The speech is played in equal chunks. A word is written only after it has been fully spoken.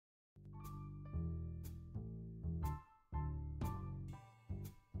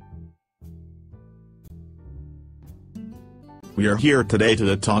We are here today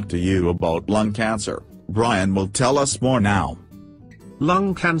to talk to you about lung cancer. Brian will tell us more now.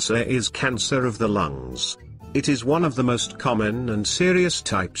 Lung cancer is cancer of the lungs. It is one of the most common and serious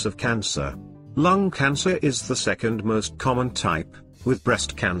types of cancer. Lung cancer is the second most common type, with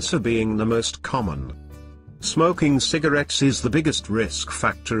breast cancer being the most common. Smoking cigarettes is the biggest risk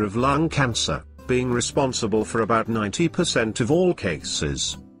factor of lung cancer, being responsible for about 90% of all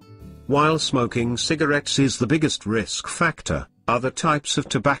cases. While smoking cigarettes is the biggest risk factor, other types of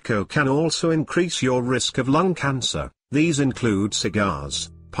tobacco can also increase your risk of lung cancer. These include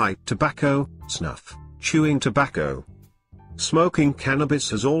cigars, pipe tobacco, snuff, chewing tobacco. Smoking cannabis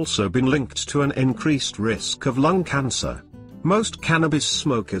has also been linked to an increased risk of lung cancer. Most cannabis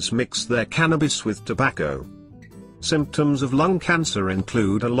smokers mix their cannabis with tobacco. Symptoms of lung cancer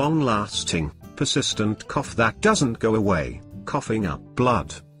include a long-lasting, persistent cough that doesn't go away, coughing up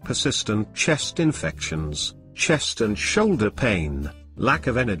blood, persistent chest infections, chest and shoulder pain, lack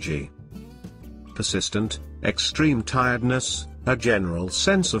of energy. Persistent, extreme tiredness, a general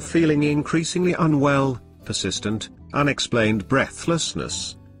sense of feeling increasingly unwell, persistent, unexplained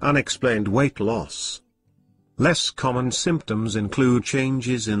breathlessness, unexplained weight loss. Less common symptoms include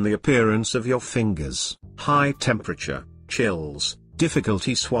changes in the appearance of your fingers, high temperature, chills,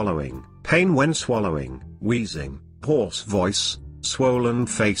 difficulty swallowing, pain when swallowing, wheezing, hoarse voice, swollen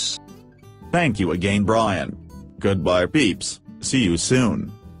face. Thank you again, Brian. Goodbye, peeps. See you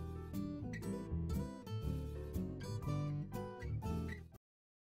soon.